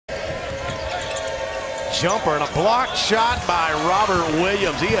jumper and a blocked shot by Robert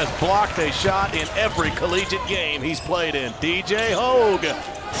Williams. He has blocked a shot in every collegiate game he's played in. DJ Hogue,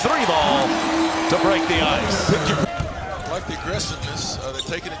 3-ball to break the ice. I like the aggressiveness. They're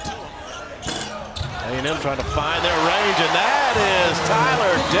taking it to him. A&M trying to find their range, and that is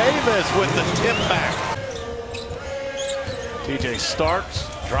Tyler Davis with the tip back. TJ starts,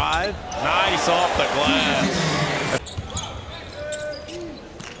 drive, nice off the glass.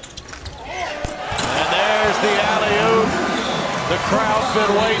 And there's the alley-oop. The crowd's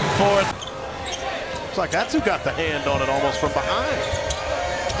been waiting for it. Looks like that's who got the hand on it almost from behind.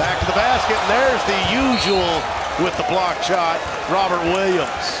 Back to the basket, and there's the usual with the block shot, Robert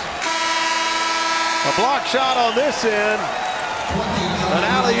Williams. A block shot on this end, an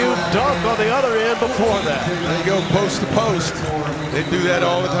alley-oop dunk on the other end before that. They go post to post. They do that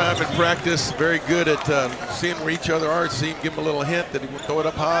all the time in practice. Very good at seeing where each other are, seeing, give them a little hint that he will throw it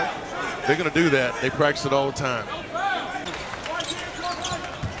up high. They're going to do that. They practice it all the time.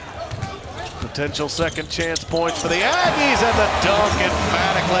 Potential second chance points for the Aggies, and the dunk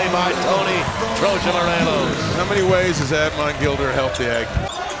emphatically by Tony Troja-Morelos. How many ways has Admon Gilder helped the Aggies?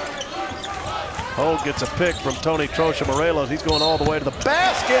 Hogue gets a pick from Tony Troja-Morelos. He's going all the way to the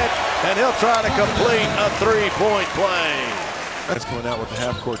basket, and he'll try to complete a three-point play. That's going out with the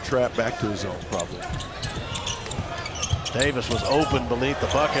half-court trap back to his zone, probably. Davis was open beneath the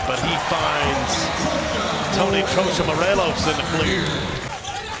bucket, but he finds Tony Troja-Morelos in the clear.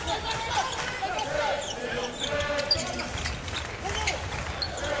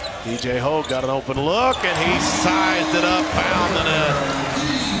 DJ Hogue got an open look, and he sized it up, found the net.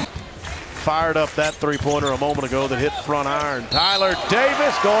 Fired up that three-pointer a moment ago that hit front iron. Tyler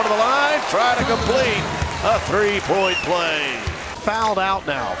Davis going to the line, trying to complete a three-point play. Fouled out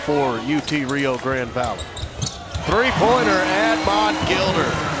now for UT Rio Grande Valley. Three-pointer, Admon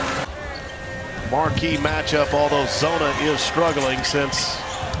Gilder. Marquee matchup, although Zona is struggling since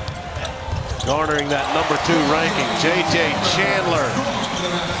garnering that #2 ranking. J.J. Chandler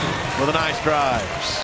with a nice drive.